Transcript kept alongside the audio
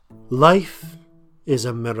Life is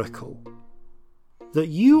a miracle. That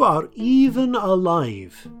you are even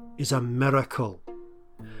alive is a miracle.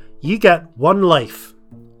 You get one life,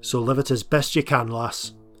 so live it as best you can,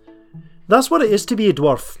 lass. That's what it is to be a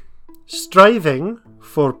dwarf, striving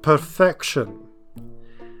for perfection.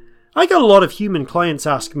 I get a lot of human clients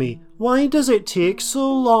ask me, why does it take so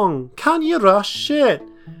long? Can't you rush it?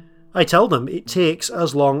 I tell them it takes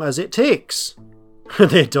as long as it takes.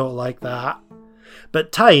 They don't like that.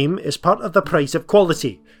 But time is part of the price of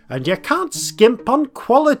quality, and you can't skimp on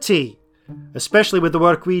quality, especially with the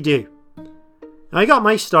work we do. I got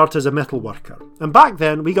my start as a metal worker, and back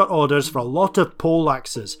then we got orders for a lot of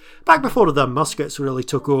poleaxes, back before the muskets really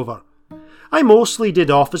took over. I mostly did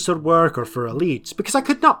officer work or for elites, because I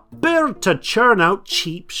could not bear to churn out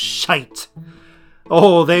cheap shite.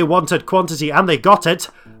 Oh, they wanted quantity, and they got it,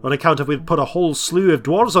 on account of we'd put a whole slew of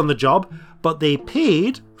dwarves on the job, but they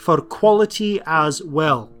paid for quality as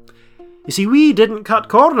well. You see, we didn't cut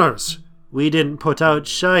corners. We didn't put out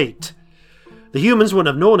shite. The humans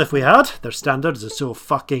wouldn't have known if we had. Their standards are so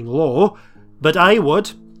fucking low. But I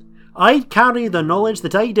would. I'd carry the knowledge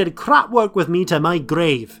that I did crap work with me to my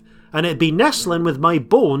grave, and it'd be nestling with my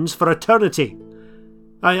bones for eternity.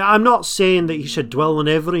 I'm not saying that you should dwell on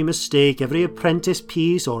every mistake, every apprentice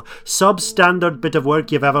piece or substandard bit of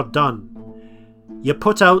work you've ever done. You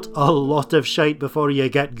put out a lot of shite before you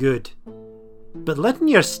get good. But letting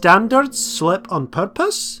your standards slip on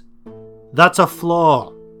purpose? That's a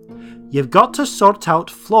flaw. You've got to sort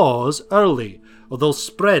out flaws early, or they'll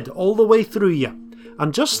spread all the way through you.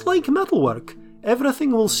 And just like metalwork,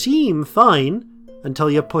 everything will seem fine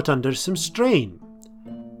until you're put under some strain.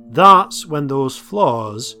 That's when those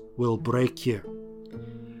flaws will break you.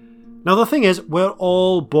 Now the thing is, we're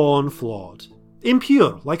all born flawed.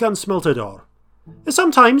 Impure, like unsmelted ore.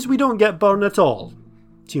 Sometimes we don't get burn at all.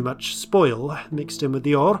 Too much spoil mixed in with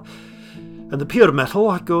the ore, and the pure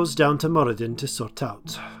metal goes down to Moradin to sort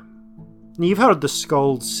out. You've heard the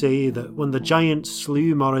Skalds say that when the giants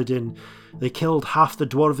slew Moradin, they killed half the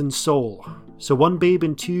dwarven soul, so one babe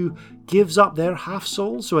in two gives up their half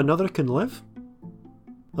soul so another can live?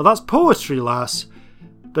 Well, that's poetry, lass,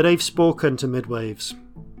 but I've spoken to midwives.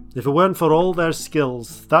 If it weren't for all their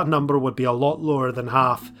skills, that number would be a lot lower than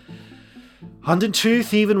half. And in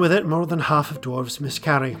truth, even with it, more than half of dwarves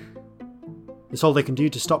miscarry. It's all they can do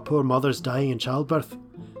to stop poor mothers dying in childbirth.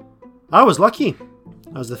 I was lucky.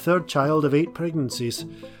 I was the third child of 8 pregnancies.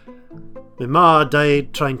 My ma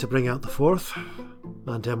died trying to bring out the fourth,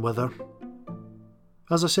 and him with her.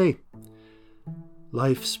 As I say,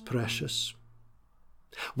 life's precious.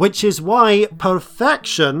 Which is why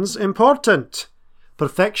perfection's important.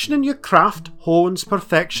 Perfection in your craft hones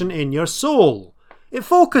perfection in your soul. It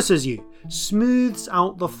focuses you, smooths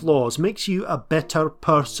out the flaws, makes you a better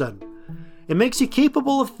person. It makes you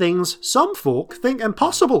capable of things some folk think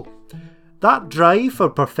impossible. That drive for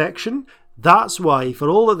perfection, that's why, for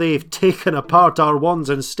all that they've taken apart our wands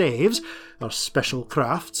and staves, our special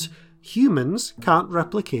crafts, humans can't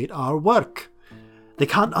replicate our work. They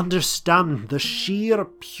can't understand the sheer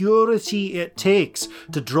purity it takes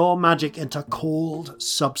to draw magic into cold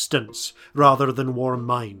substance rather than warm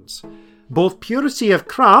minds. Both purity of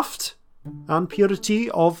craft and purity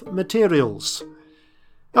of materials.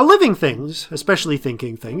 Now, living things, especially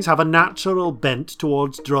thinking things, have a natural bent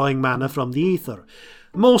towards drawing mana from the ether.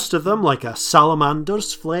 Most of them, like a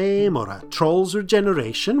salamander's flame or a troll's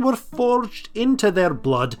regeneration, were forged into their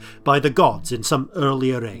blood by the gods in some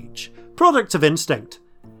earlier age. Products of instinct.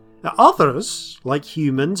 Others, like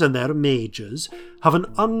humans and their mages, have an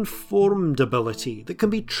unformed ability that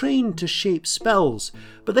can be trained to shape spells,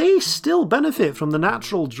 but they still benefit from the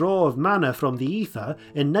natural draw of mana from the ether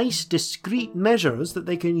in nice discrete measures that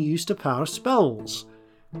they can use to power spells.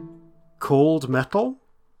 Cold metal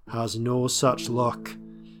has no such luck.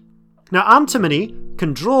 Now, antimony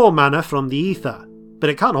can draw mana from the ether,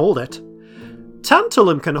 but it can't hold it.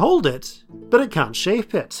 Tantalum can hold it, but it can't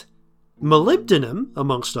shape it. Molybdenum,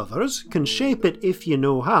 amongst others, can shape it if you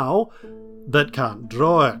know how, but can't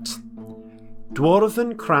draw it.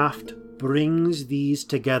 Dwarven craft brings these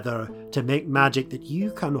together to make magic that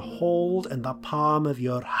you can hold in the palm of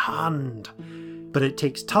your hand. But it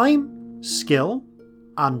takes time, skill,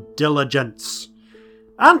 and diligence.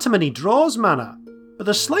 Antimony draws mana, but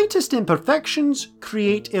the slightest imperfections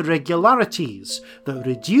create irregularities that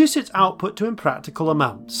reduce its output to impractical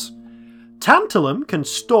amounts. Tantalum can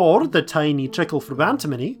store the tiny trickle from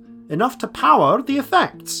antimony, enough to power the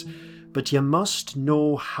effects, but you must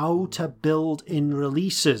know how to build in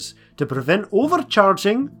releases to prevent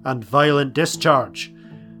overcharging and violent discharge.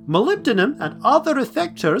 Molybdenum and other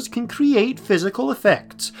effectors can create physical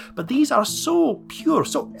effects, but these are so pure,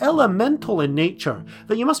 so elemental in nature,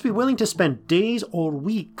 that you must be willing to spend days or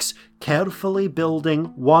weeks carefully building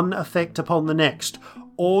one effect upon the next,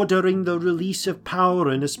 ordering the release of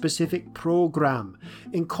power in a specific program,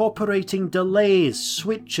 incorporating delays,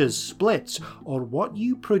 switches, splits, or what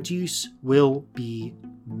you produce will be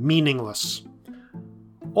meaningless.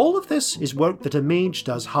 All of this is work that a mage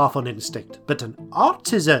does half on instinct, but an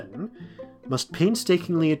artisan must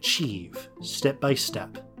painstakingly achieve step by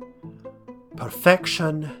step.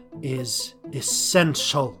 Perfection is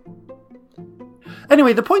essential.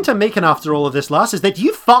 Anyway, the point I'm making after all of this, lass, is that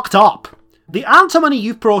you fucked up. The antimony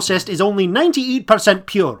you've processed is only 98%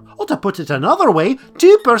 pure, or to put it another way,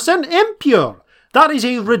 2% impure. That is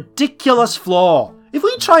a ridiculous flaw. If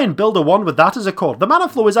we try and build a one with that as a core, the mana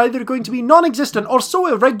flow is either going to be non-existent or so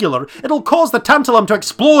irregular it'll cause the tantalum to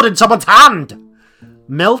explode in someone's hand.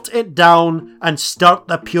 Melt it down and start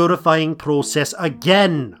the purifying process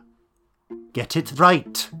again. Get it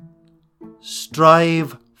right.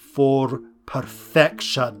 Strive for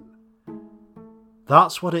perfection.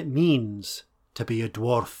 That's what it means to be a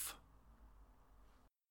dwarf.